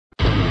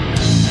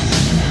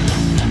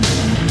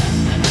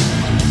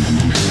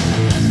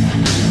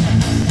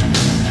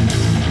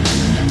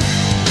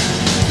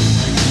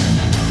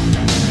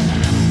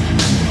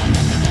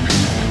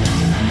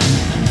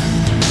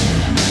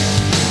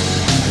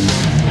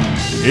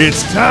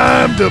It's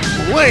time to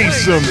play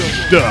some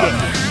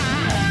stuff.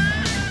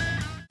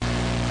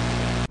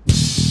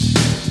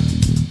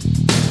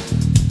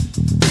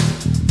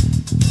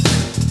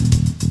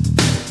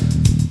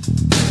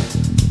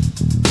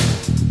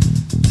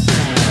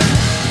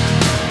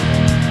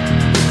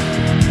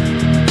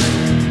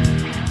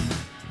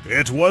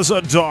 It was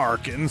a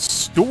dark and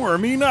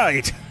stormy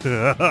night.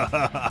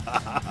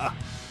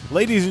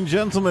 Ladies and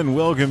gentlemen,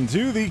 welcome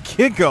to the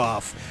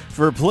kickoff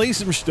for Play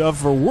Some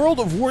Stuff for World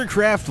of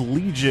Warcraft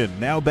Legion.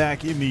 Now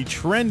back in the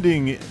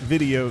trending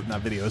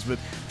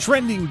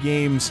trending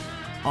games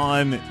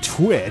on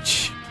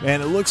Twitch.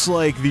 And it looks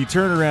like the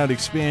turnaround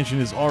expansion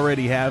is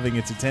already having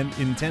its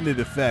intended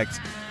effect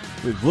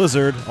with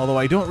Blizzard, although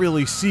I don't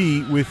really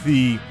see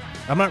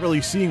I'm not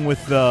really seeing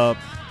with the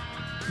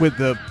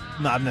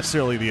not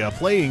necessarily the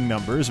playing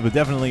numbers, but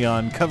definitely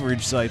on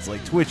coverage sites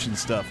like Twitch and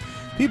stuff.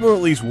 People are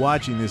at least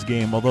watching this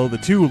game, although the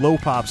two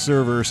low-pop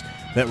servers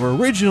that were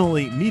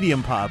originally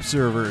medium-pop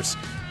servers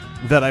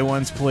that I'm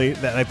playing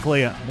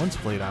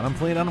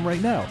on them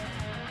right now.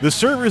 The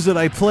servers that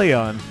I play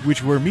on,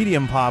 which were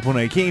medium-pop when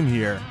I came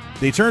here,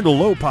 they turned to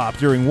low-pop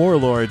during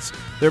Warlords.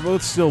 They're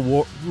both still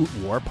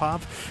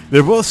war-pop?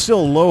 They're both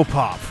still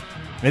low-pop.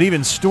 And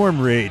even Storm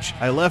Rage,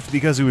 I left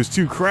because it was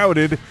too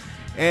crowded.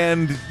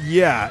 And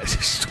yeah,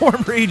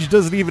 Storm Rage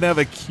doesn't even have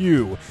a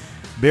queue,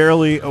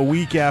 barely a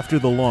week after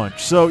the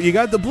launch. So you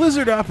got the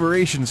Blizzard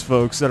operations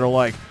folks that are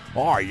like,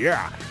 oh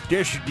yeah,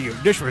 this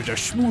was the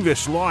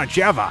smoothest launch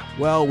ever.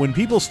 Well, when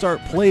people start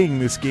playing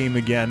this game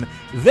again,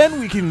 then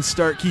we can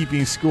start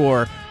keeping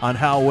score on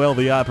how well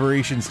the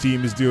operations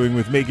team is doing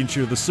with making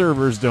sure the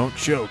servers don't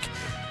choke.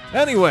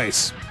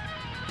 Anyways,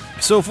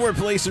 so for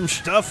Play Some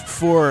Stuff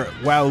for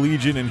WoW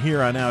Legion and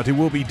here on out, it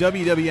will be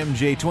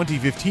MultimediaJay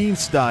 2015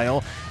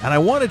 style, and I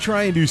want to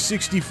try and do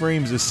 60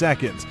 frames a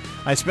second.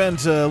 I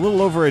spent a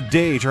little over a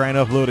day trying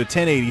to upload a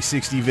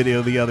 1080-60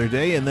 video the other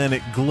day, and then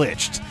it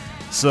glitched.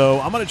 So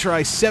I'm going to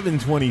try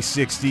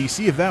 720-60,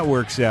 see if that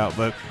works out,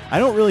 but I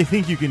don't really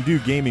think you can do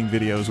gaming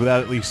videos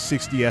without at least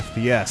 60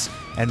 FPS,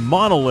 and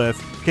Monolith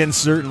can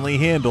certainly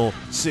handle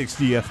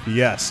 60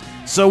 FPS.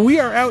 So we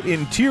are out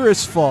in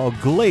Tirisfal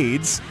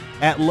Glades,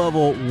 at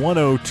level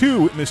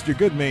 102 with Mr.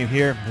 Goodman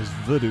here. This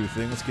voodoo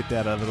thing. Let's get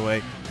that out of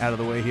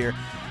the way here.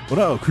 Well,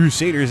 no,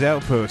 Crusader's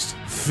Outpost.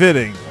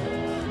 Fitting.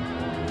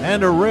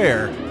 And a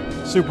rare.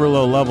 Super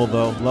low level,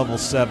 though. Level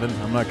 7.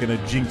 I'm not going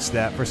to jinx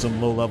that for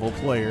some low-level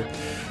player.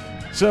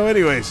 So,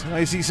 anyways,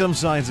 I see some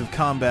signs of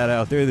combat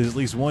out there. There's at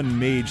least one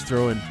mage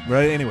throwing...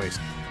 Right, anyways.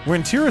 We're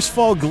in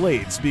Tirisfal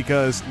Glades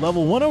because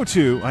level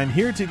 102, I'm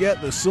here to get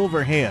the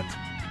Silver Hand.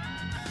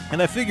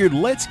 And I figured,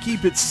 let's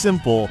keep it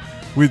simple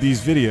with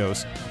these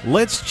videos.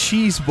 Let's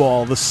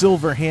cheeseball the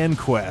Silver Hand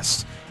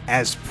quest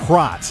as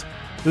Prot.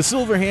 The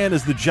Silver Hand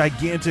is the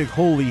gigantic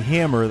holy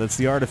hammer that's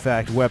the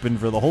artifact weapon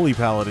for the Holy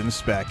Paladin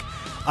spec.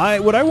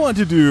 What I want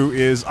to do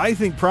is, I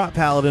think Prot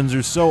Paladins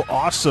are so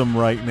awesome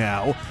right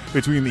now,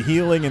 between the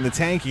healing and the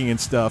tanking and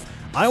stuff,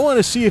 I want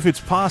to see if it's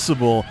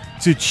possible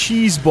to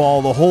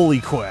cheeseball the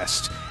Holy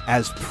Quest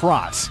as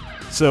Prot.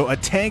 So a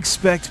tank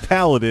spec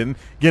Paladin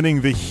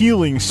getting the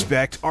healing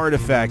spec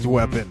artifact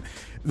weapon.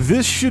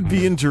 This should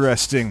be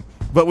interesting,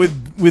 but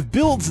with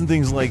builds and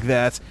things like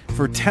that,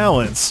 for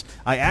talents,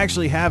 I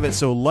actually have it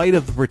so Light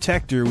of the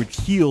Protector, which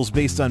heals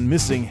based on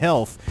missing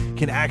health,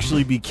 can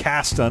actually be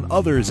cast on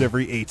others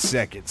every 8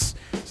 seconds.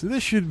 So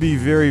this should be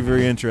very,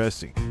 very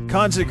interesting.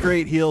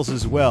 Consecrate heals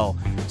as well.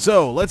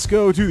 So let's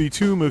go to the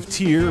Tomb of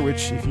Tyr,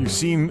 which if you've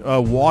seen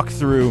a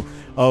walkthrough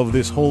of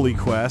this holy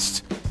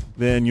quest,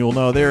 then you'll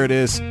know there it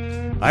is.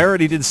 I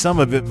already did some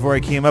of it before I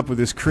came up with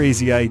this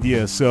crazy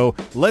idea, so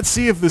let's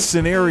see if the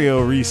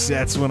scenario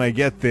resets when I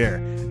get there.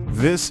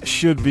 This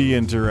should be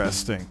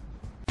interesting.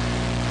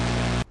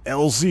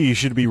 LZ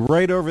should be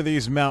right over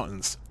these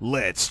mountains.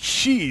 Let's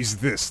cheese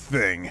this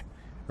thing!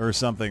 Or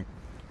something.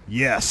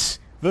 Yes,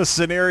 the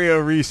scenario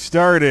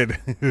restarted.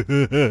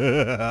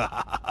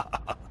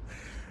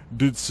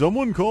 Did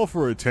someone call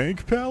for a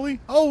tank, Pally?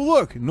 Oh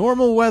look,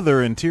 normal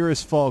weather in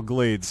Tirisfal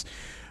Glades.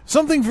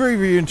 Something very,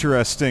 very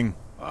interesting.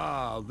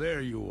 Ah,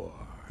 there you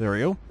are. There we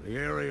go. The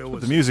area was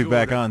put the music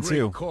back on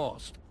too.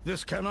 Cost.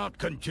 This cannot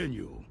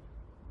continue.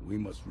 We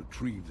must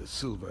retrieve the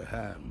Silver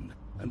Hand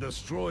and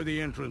destroy the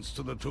entrance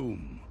to the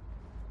tomb.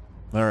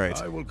 All right.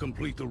 I will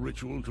complete the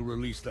ritual to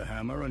release the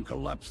hammer and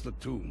collapse the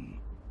tomb.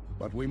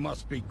 But we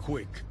must be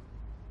quick.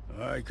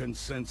 I can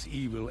sense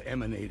evil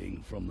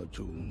emanating from the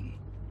tomb.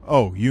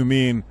 Oh, you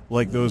mean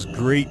like those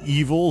great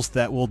evils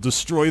that will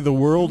destroy the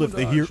world if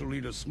they hear... I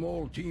lead a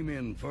small team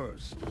in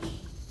first.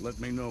 Let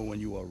me know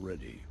when you are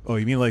ready. Oh,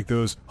 you mean like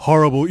those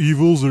horrible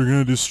evils that are going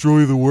to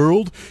destroy the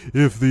world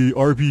if the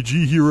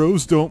RPG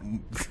heroes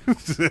don't...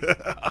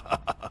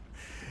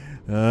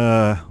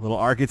 little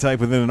archetype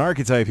within an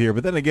archetype here.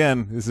 But then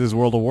again, this is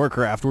World of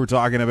Warcraft we're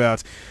talking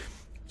about.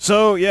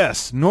 So,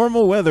 yes,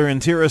 normal weather in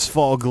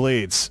Tirisfal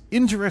Glades.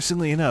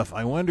 Interestingly enough,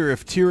 I wonder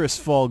if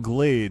Tirisfal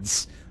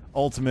Glades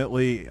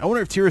ultimately... I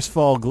wonder if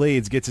Tirisfal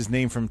Glades gets his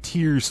name from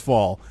Tears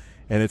Fall.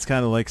 And it's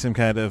kind of like some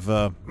kind of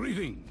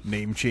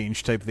name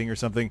change type thing or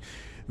something.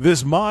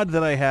 This mod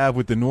that I have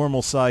with the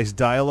normal size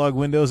dialogue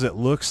windows that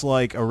looks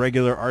like a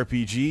regular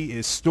RPG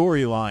is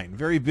storyline.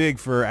 Very big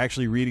for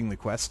actually reading the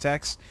quest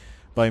text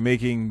by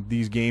making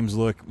these games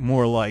look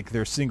more like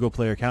their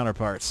single-player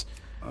counterparts.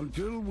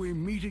 Until we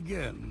meet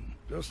again,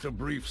 just a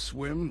brief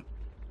swim,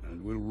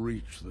 and we'll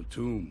reach the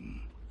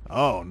tomb.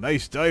 Oh,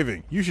 nice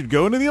diving. You should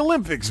go into the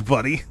Olympics,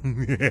 buddy.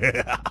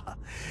 Yeah.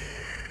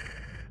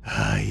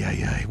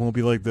 It won't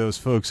be like those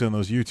folks on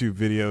those YouTube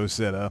videos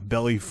that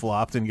belly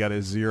flopped and got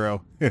a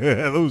 0.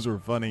 Those were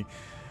funny.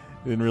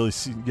 Didn't really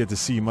get to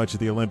see much of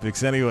the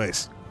Olympics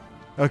anyways.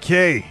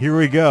 Okay, here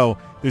we go.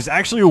 There's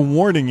actually a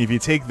warning if you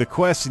take the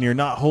quest and you're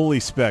not holy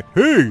spec.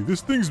 Hey,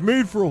 this thing's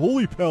made for a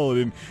holy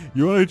paladin.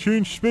 You want to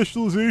change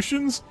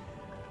specializations?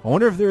 I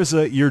wonder if there's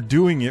a you're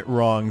doing it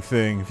wrong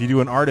thing if you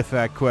do an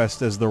artifact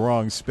quest as the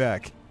wrong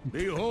spec.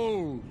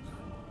 Behold,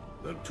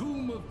 the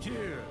Tomb of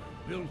Tyr,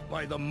 built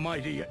by the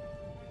mighty...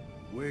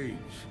 Wait,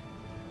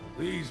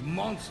 these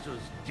monsters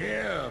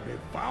dare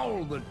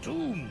befoul the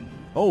tomb.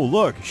 Oh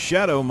look,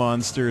 shadow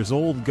monsters,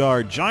 old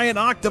guard, giant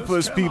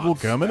octopus people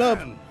coming up.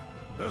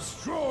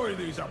 Destroy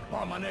these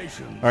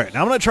abominations. Alright,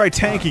 now I'm going to try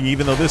tanking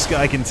even though this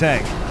guy can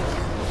tank.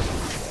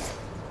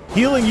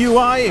 Healing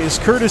UI is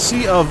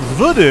courtesy of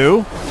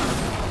Voodoo.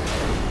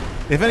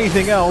 If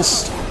anything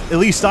else, at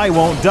least I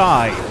won't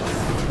die.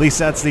 At least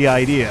that's the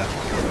idea.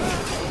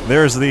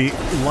 There's the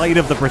light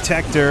of the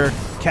protector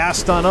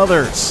cast on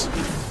others.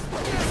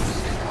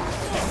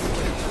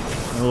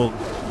 A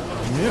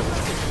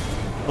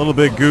little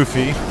bit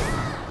goofy.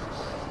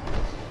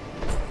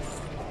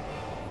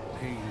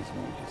 Pains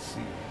me to see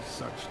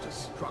such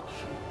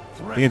destruction.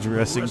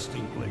 Interesting. The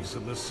resting place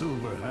of the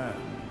Silver Hand.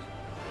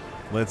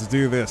 Let's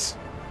do this.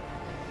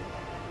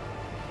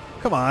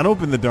 Come on,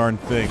 open the darn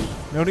thing.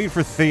 No need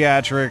for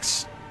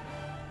theatrics.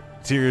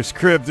 Tyr's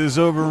crypt is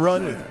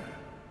overrun. The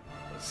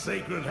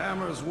Sacred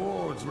Hammer's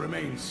wards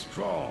remain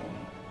strong.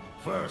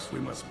 First, we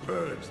must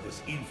purge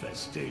this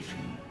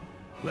infestation.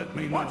 Let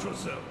me watch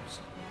yourselves.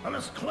 Let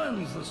us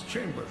cleanse this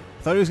chamber.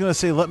 I thought he was going to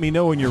say, let me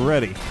know when you're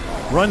ready.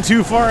 Run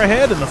too far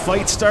ahead and the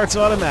fight starts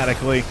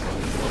automatically.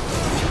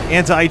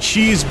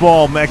 Anti-cheese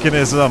ball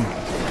mechanism.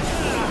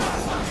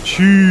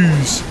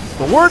 Cheese.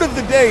 The word of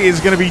the day is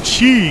going to be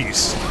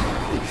cheese.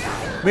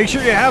 Make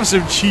sure you have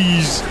some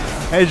cheese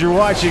as you're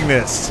watching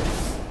this.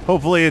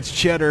 Hopefully it's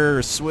cheddar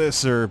or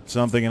Swiss or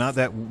something,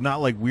 and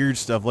not like weird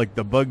stuff like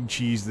the bug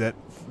cheese that...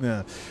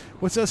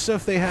 what's that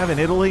stuff they have in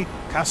Italy?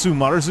 Casu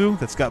marzu,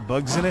 that's got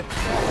bugs in it?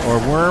 Or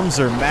worms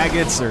or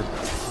maggots or...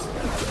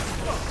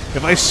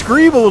 If I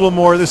scream a little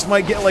more, this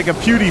might get like a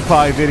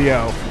PewDiePie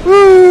video.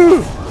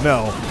 Woo!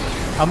 No,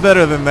 I'm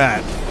better than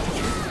that.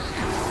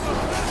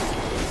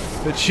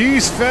 The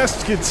Cheese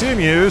Fest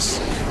continues.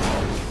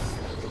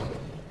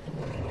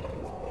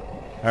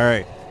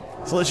 Alright,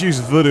 so let's use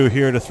Voodoo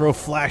here to throw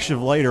Flash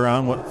of Light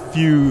around, what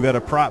few that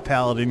a prop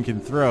paladin can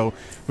throw.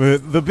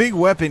 But the big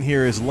weapon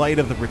here is Light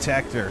of the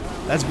Protector.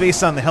 That's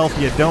based on the health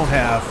you don't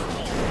have.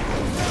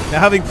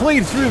 Now, having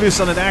played through this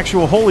on an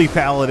actual Holy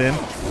Paladin,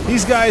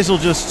 these guys will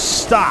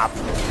just stop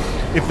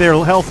if their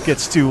health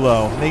gets too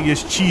low. They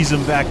just cheese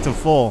them back to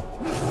full.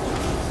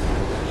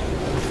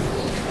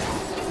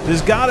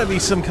 There's gotta be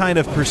some kind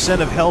of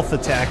percent of health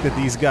attack that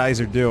these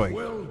guys are doing.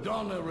 Well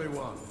done,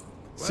 everyone.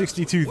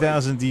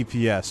 62,000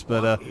 DPS,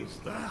 but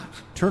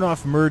turn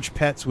off merge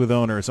pets with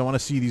owners. I want to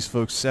see these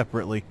folks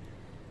separately.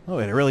 Oh,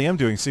 wait, I really am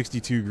doing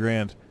 62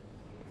 grand.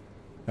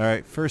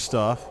 Alright, first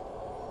off.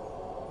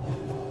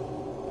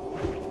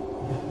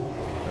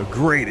 Oh,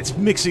 great, it's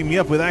mixing me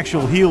up with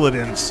actual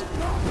Healadins.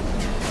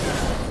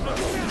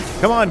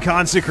 Come on,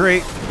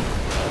 Consecrate.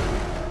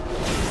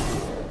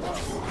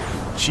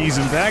 Cheese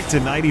him back to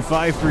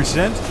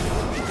 95%.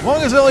 As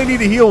long as I only need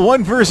to heal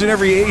one person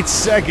every 8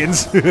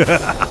 seconds.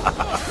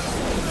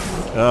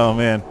 Oh,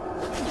 man.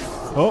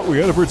 Oh, we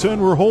gotta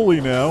pretend we're holy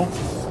now.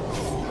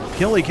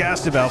 Can only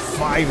cast about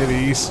 5 of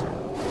these.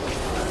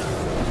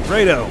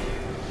 Righto.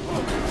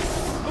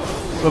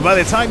 But by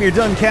the time you're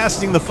done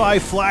casting the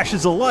 5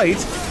 flashes of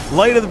light,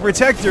 Light of the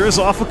Protector is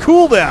off a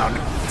cooldown.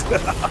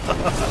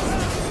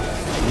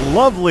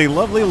 Lovely,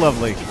 lovely,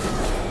 lovely.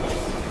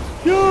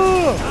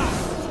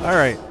 Yeah!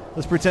 Alright,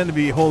 let's pretend to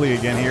be holy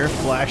again here.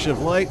 Flash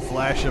of light,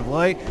 flash of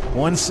light.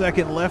 1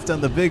 second left on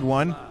the big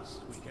one.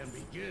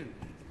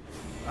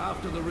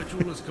 After the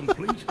ritual is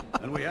complete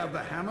and we have the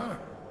hammer,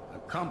 the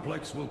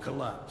complex will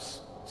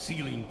collapse,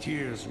 sealing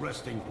Tyr's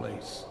resting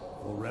place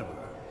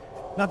forever.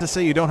 Not to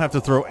say you don't have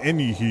to throw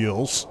any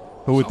heals,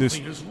 but with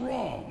Something is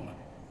wrong.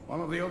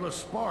 One of the other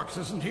sparks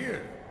isn't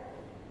here.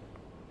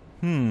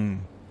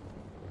 Been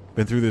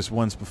through this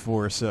once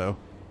before, so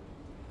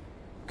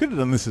could have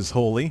done this as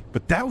holy,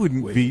 but that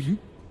wouldn't be.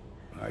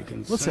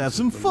 Let's have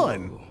some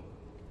fun.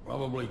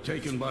 Probably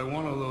taken by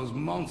one of those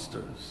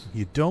monsters.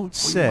 You don't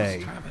say.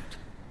 We must have it.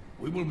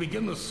 We will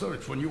begin the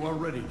search when you are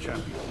ready,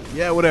 champion.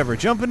 Yeah, whatever.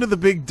 Jump into the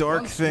big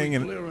dark thing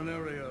and clear an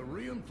area,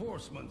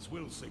 reinforcements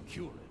will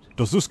secure it.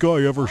 Does this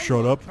guy ever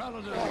shut up?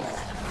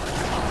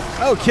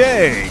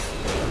 Okay.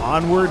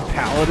 Onward,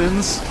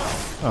 Paladins.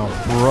 Oh,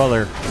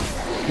 brother.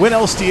 When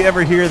else do you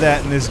ever hear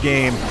that in this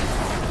game?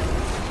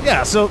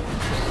 Yeah, so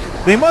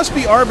they must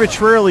be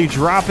arbitrarily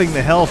dropping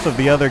the health of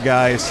the other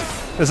guys,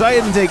 because I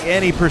didn't take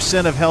any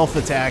 % of health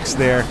attacks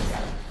there,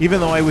 even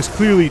though I was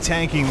clearly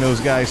tanking those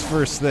guys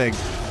first thing.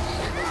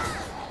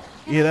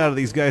 Get out of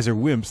these guys are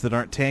wimps that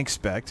aren't tank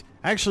spec'd.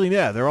 Actually,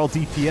 yeah, they're all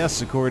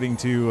DPS according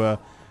to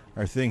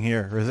our thing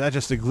here. Or is that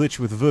just a glitch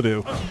with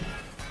Voodoo?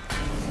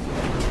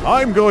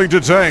 I'm going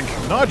to tank,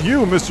 not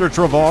you, Mr.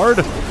 Travard.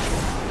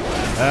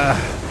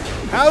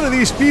 How do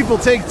these people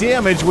take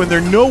damage when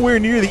they're nowhere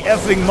near the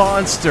effing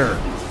monster?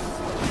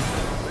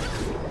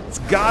 It's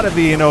gotta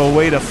be, a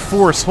way to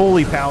force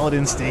Holy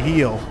Paladins to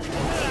heal.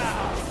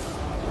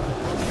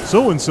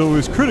 So-and-so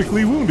is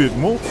critically wounded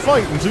and won't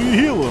fight until you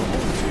heal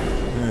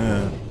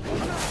him.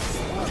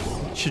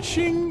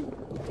 Cha-ching!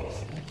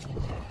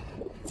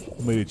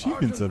 My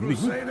achievements are big.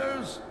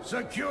 Crusaders,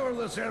 secure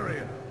this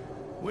area.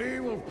 We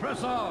will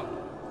press on.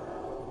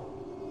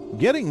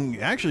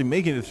 Actually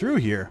making it through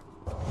here.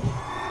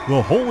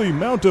 The Holy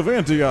Mount of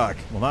Antioch.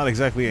 Well, not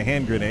exactly a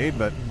hand grenade,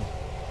 but...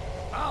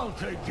 I'll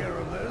take care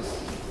of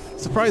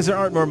this. Surprised there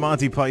aren't more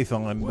Monty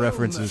Python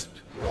references.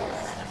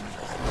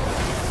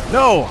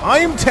 No,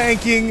 I'm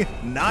tanking,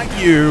 not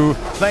you.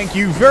 Thank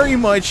you very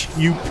much,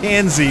 you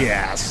pansy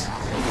ass.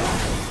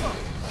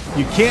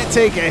 You can't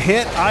take a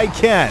hit, I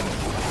can.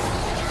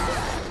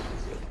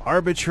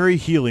 Arbitrary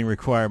healing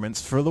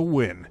requirements for the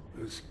win.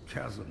 This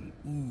chasm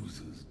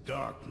oozes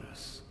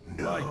darkness.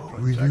 No,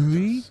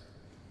 really?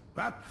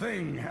 That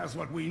thing has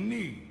what we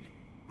need.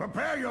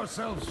 Prepare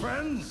yourselves,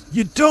 friends.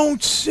 You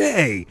don't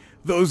say!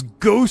 Those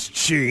ghost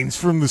chains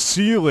from the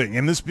ceiling,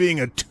 and this being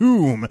a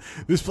tomb,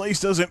 this place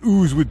doesn't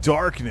ooze with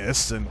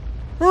darkness, and...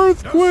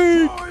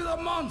 Earthquake! Destroy the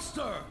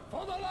monster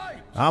for the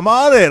light! I'm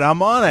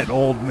on it,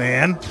 old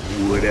man.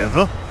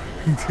 Whatever.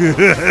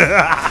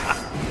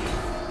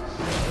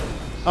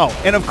 Oh,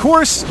 and of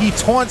course he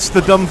taunts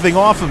the dumb thing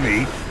off of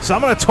me, so I'm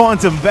gonna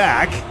taunt him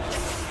back.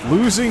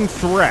 Losing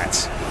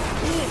threat.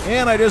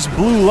 And I just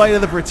blew Light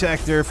of the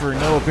Protector for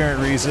no apparent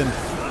reason.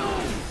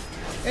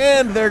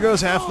 And there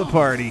goes half the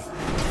party.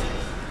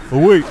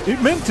 Oh wait,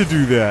 it meant to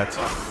do that.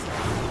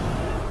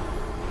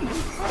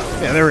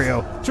 Yeah, there we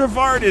go.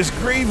 Travard is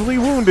gravely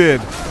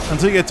wounded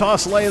until you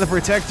toss Light of the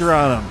Protector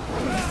on him.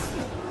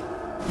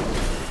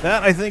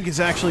 That, I think, is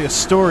actually a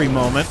story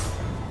moment.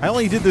 I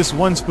only did this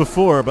once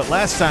before, but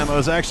last time I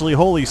was actually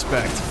holy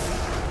spec'd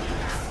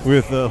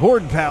with the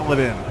Horde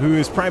Paladin, who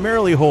is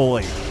primarily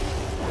holy,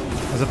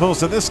 as opposed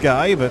to this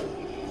guy, but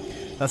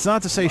that's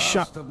not to say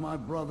Last of my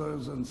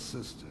brothers and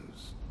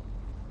sisters.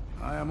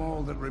 I am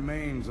all that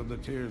remains of the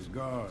Tyr's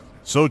Guard.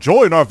 So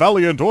join our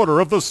valiant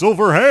Order of the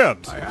Silver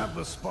Hand! I have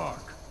the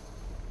spark.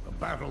 The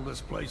battle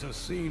this place has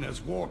seen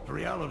has warped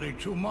reality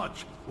too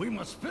much. We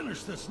must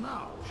finish this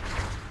now.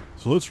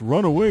 So let's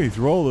run away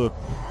through all the...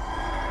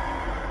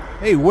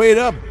 Hey, wait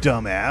up,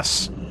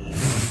 dumbass.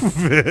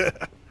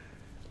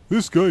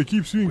 This guy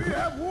keeps being... We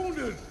have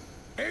wounded.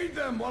 Aid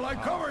them while I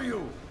cover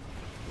you.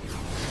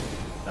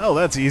 Oh,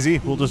 that's easy.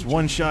 We'll just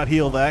one-shot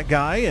heal that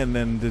guy, and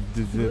then...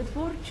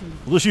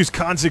 We'll just use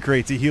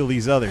Consecrate to heal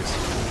these others.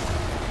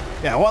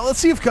 Yeah, well, let's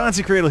see if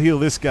Consecrate will heal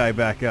this guy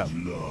back up.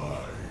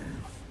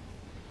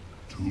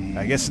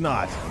 I guess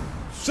not.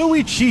 So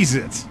we cheese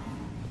it.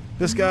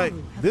 This guy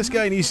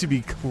needs to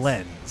be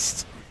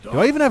cleansed. Do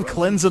I even have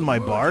cleanse on my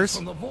bars?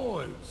 From the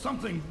void,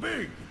 something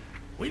big.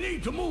 We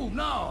need to move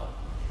now.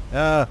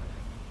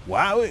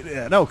 Wow.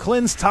 No,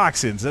 cleanse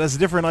toxins. It has a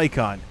different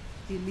icon.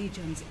 The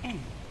legion's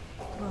end.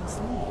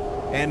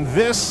 And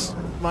this,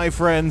 my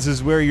friends,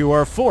 is where you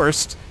are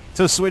forced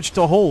to switch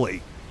to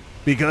holy.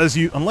 Because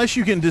unless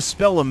you can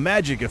dispel a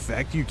magic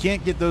effect, you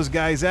can't get those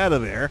guys out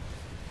of there.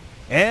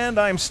 And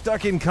I'm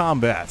stuck in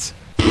combat.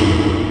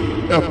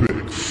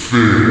 Epic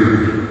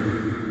fail.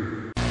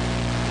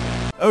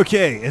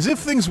 Okay, as if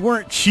things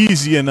weren't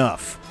cheesy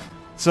enough.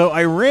 So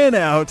I ran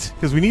out,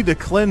 because we need to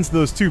cleanse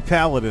those two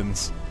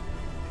paladins.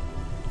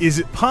 Is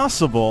it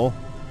possible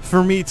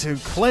for me to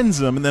cleanse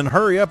them and then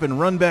hurry up and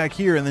run back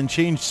here and then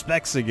change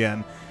specs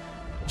again?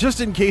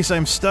 Just in case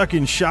I'm stuck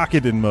in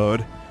Shakadin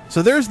mode.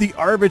 So there's the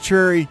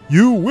arbitrary,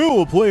 you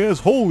will play as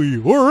holy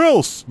or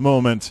else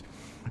moment.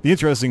 The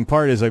interesting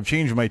part is I've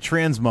changed my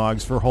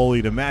transmogs for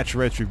holy to match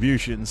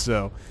retribution,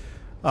 so...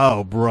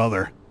 Oh,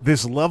 brother.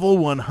 This level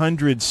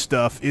 100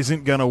 stuff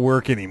isn't gonna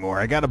work anymore.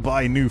 I gotta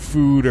buy new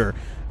food or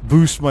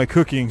boost my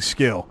cooking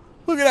skill.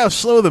 Look at how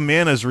slow the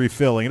mana's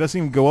refilling. It doesn't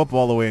even go up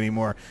all the way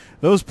anymore.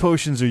 Those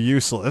potions are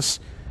useless.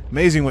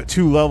 Amazing what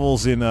 2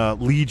 levels in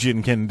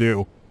Legion can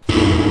do.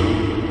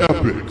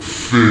 Epic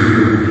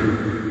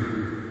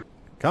fail.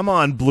 Come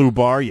on, Blue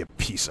Bar, you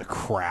piece of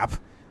crap.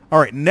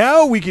 Alright,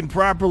 now we can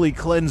properly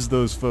cleanse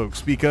those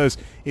folks, because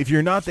if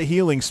you're not the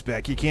healing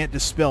spec, you can't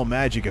dispel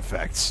magic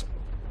effects.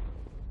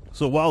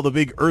 So while the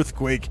big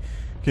earthquake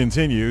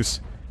continues,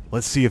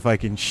 let's see if I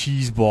can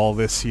cheeseball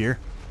this here.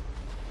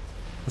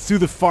 Let's do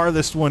the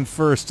farthest one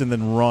first and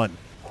then run.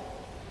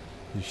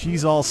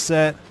 She's all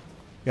set.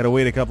 Gotta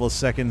wait a couple of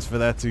seconds for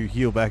that to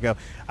heal back up.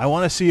 I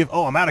want to see if...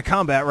 Oh, I'm out of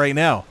combat right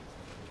now.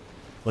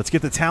 Let's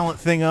get the talent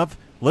thing up.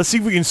 Let's see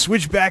if we can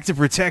switch back to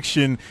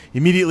protection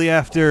immediately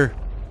after...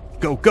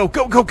 Go, go,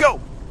 go, go, go!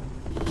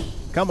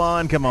 Come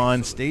on, come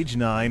on. Stage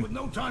 9. With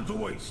no time to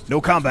waste. No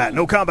combat,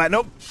 no combat,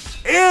 nope.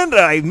 And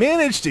I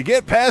managed to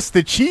get past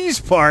the cheese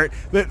part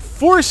that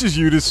forces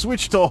you to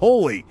switch to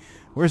holy.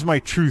 Where's my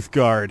truth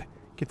guard?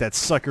 Get that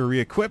sucker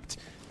re-equipped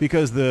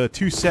because the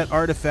 2-set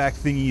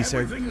artifact thingies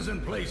are... Everything is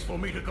in place for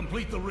me to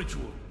complete the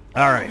ritual.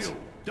 All right.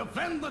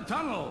 Defend the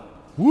tunnel.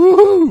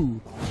 Woohoo!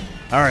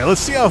 All right,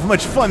 let's see how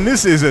much fun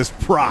this is as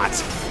Prot.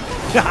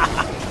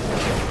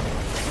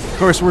 Of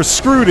course, we're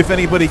screwed if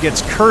anybody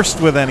gets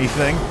cursed with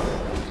anything.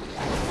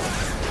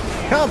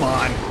 Come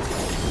on.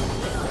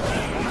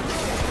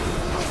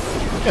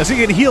 Yeah, so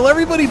you can heal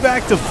everybody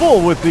back to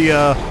full with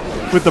the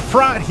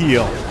Prot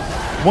heal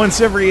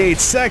once every 8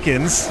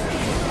 seconds.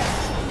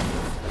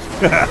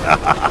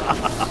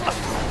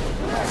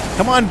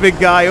 Come on, big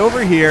guy,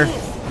 over here.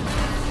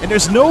 And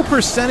there's no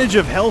percentage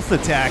of health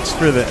attacks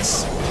for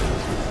this.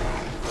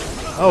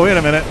 Oh, wait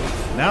a minute.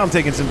 Now I'm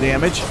taking some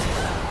damage.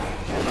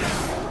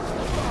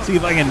 See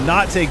if I can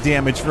not take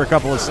damage for a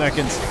couple of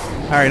seconds.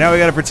 All right, now we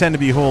got to pretend to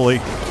be holy.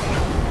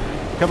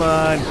 Come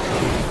on.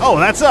 Oh,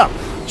 that's up.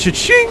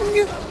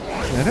 Cha-ching!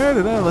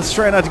 Let's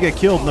try not to get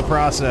killed in the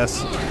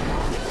process.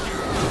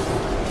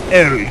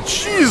 El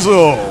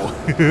Chizo!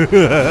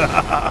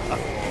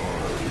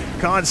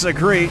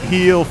 Consecrate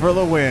heal for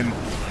the win.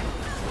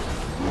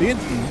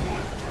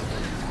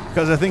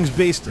 Because the thing's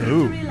based...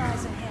 Ooh.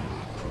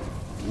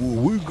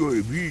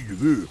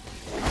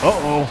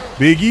 Uh-oh.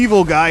 Big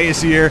evil guy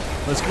is here.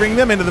 Let's bring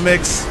them into the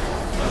mix.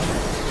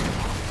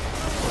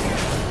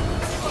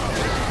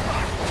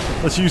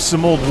 Let's use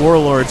some old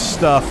warlord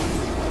stuff.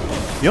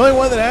 The only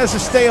one that has to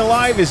stay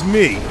alive is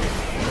me.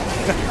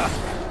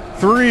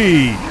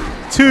 3,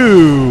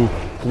 2,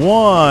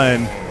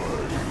 1.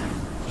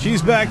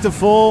 She's back to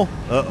full.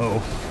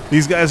 Uh-oh.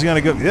 These guys are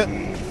going to go... Yep.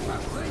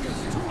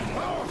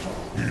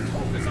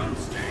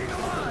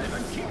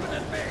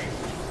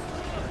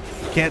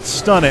 Can't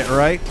stun it,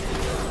 right?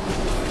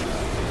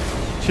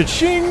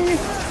 Cha-ching!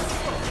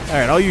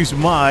 Alright, I'll use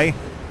my...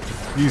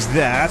 Use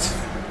that.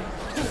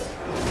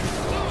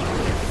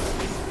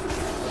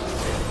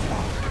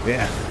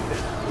 Yeah.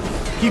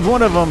 Keep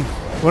one of them.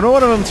 When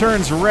one of them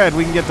turns red,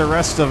 we can get the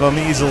rest of them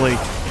easily.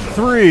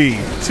 3,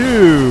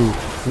 2,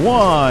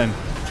 1.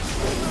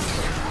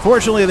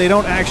 Fortunately, they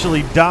don't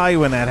actually die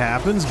when that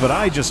happens, but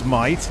I just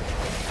might.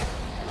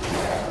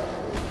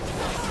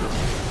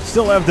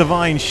 Still have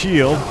Divine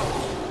Shield.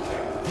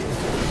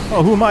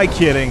 Oh, who am I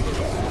kidding?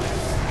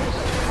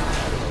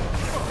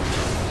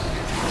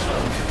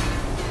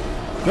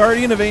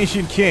 Guardian of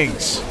Ancient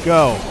Kings.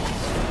 Go.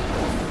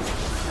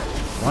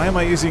 Why am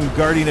I using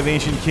Guardian of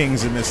Ancient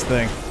Kings in this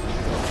thing?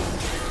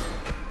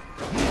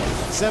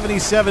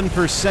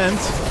 77%.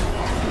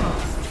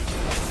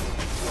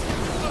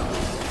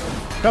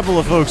 Couple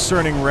of folks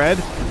turning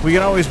red. We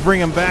can always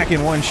bring them back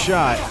in one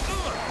shot.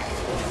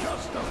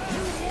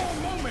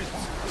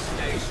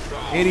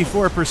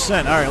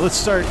 84%. Alright, let's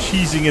start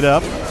cheesing it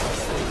up.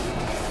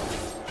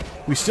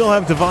 We still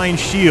have Divine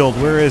Shield.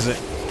 Where is it?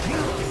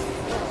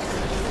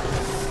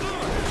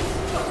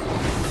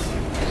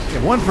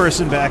 Get one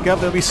person back up.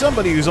 There'll be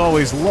somebody who's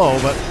always low,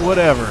 but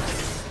whatever.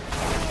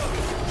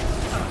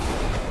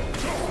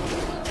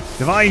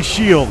 Divine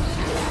Shield.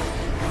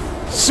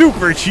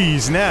 Super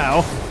cheese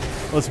now.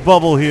 Let's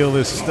bubble heal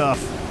this stuff.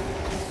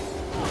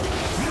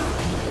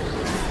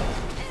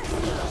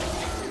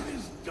 It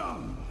is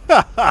done.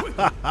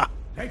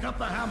 Take up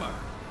the hammer.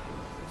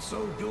 In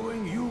so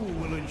doing, you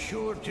will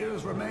ensure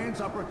Tyr's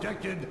remains are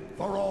protected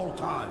for all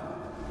time.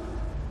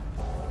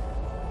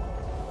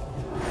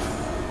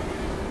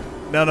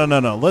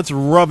 No. Let's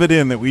rub it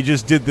in that we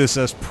just did this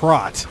as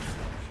Prot.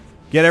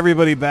 Get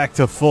everybody back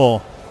to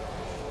full.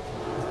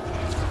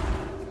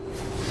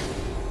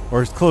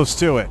 Or as close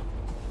to it.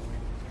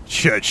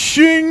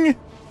 Cha-ching!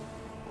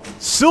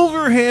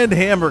 Silverhand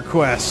Hammer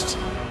Quest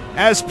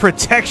as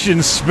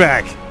protection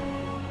spec.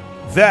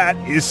 That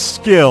is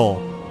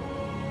skill.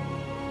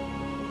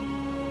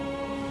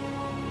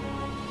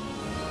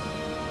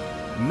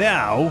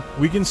 Now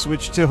we can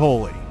switch to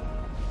holy.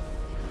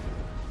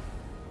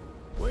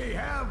 We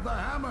have the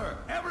hammer.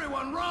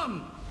 Everyone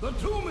run! The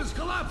tomb is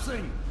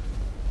collapsing!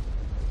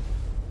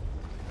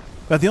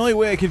 But the only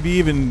way I could be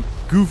even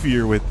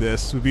goofier with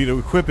this would be to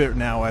equip it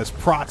now as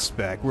Prot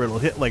spec, where it'll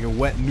hit like a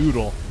wet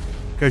noodle.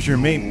 Because your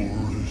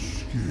main...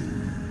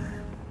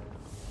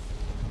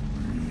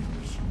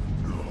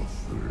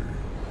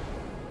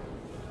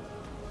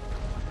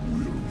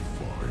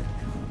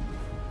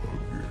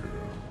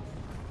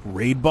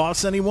 Raid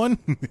boss, anyone?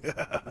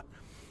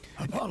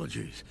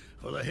 Apologies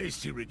for the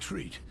hasty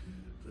retreat.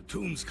 The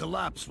tomb's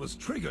collapse was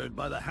triggered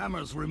by the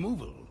hammer's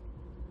removal.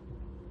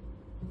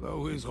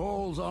 Though his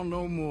halls are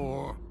no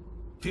more,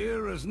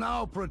 Tyr is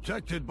now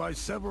protected by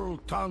several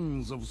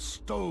tons of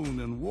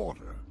stone and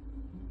water.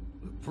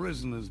 The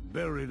prison is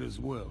buried as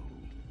well.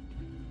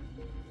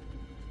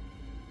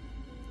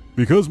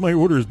 Because my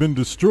order's been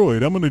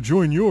destroyed, I'm gonna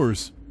join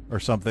yours. Or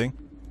something.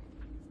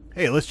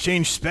 Hey, let's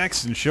change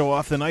specs and show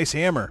off the nice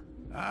hammer.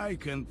 I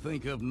can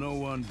think of no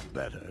one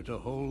better to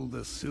hold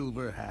the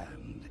silver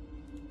hand.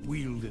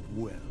 Wield it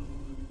well.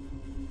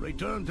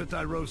 Return to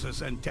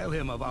Tyrosus and tell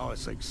him of our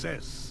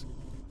success.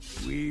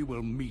 We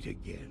will meet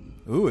again.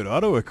 Ooh, it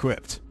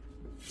auto-equipped.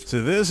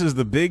 So this is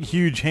the big,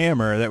 huge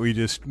hammer that we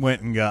just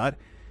went and got.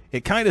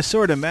 It kind of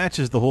sort of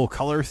matches the whole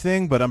color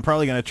thing, but I'm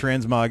probably going to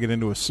transmog it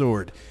into a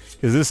sword,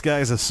 because this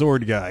guy's a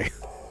sword guy.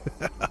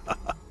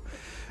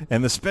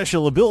 And the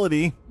special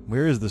ability,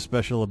 where is the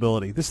special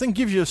ability? This thing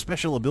gives you a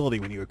special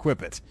ability when you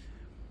equip it,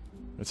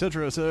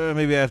 etc. So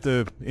maybe I have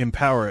to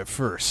empower it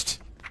first.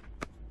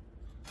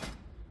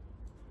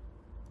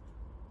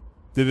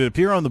 Did it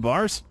appear on the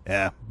bars?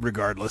 Yeah,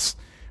 regardless.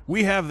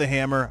 We have the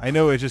hammer. I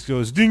know it just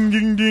goes ding,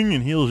 ding, ding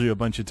and heals you a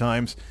bunch of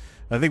times.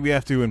 I think we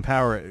have to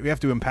empower it. We have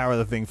to empower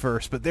the thing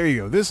first. But there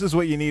you go. This is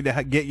what you need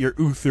to get your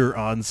Uther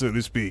on, so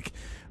to speak.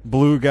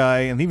 Blue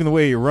guy, and even the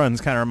way he runs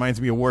kind of reminds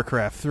me of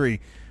Warcraft 3.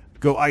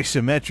 Go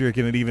isometric,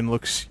 and it even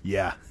looks,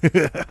 yeah.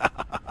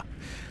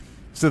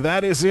 So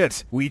that is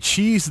it. We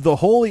cheesed the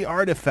Holy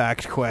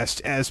Artifact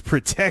quest as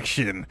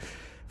protection.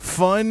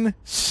 Fun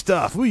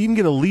stuff. Ooh, you can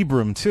get a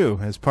Librum, too,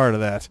 as part of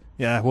that.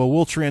 Yeah, well,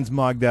 we'll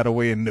transmog that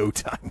away in no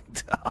time.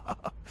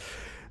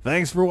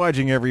 Thanks for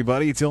watching,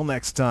 everybody. Till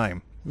next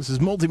time. This is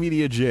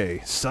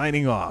MultimediaJay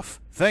signing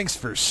off. Thanks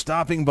for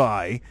stopping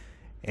by,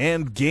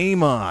 and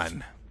game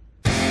on.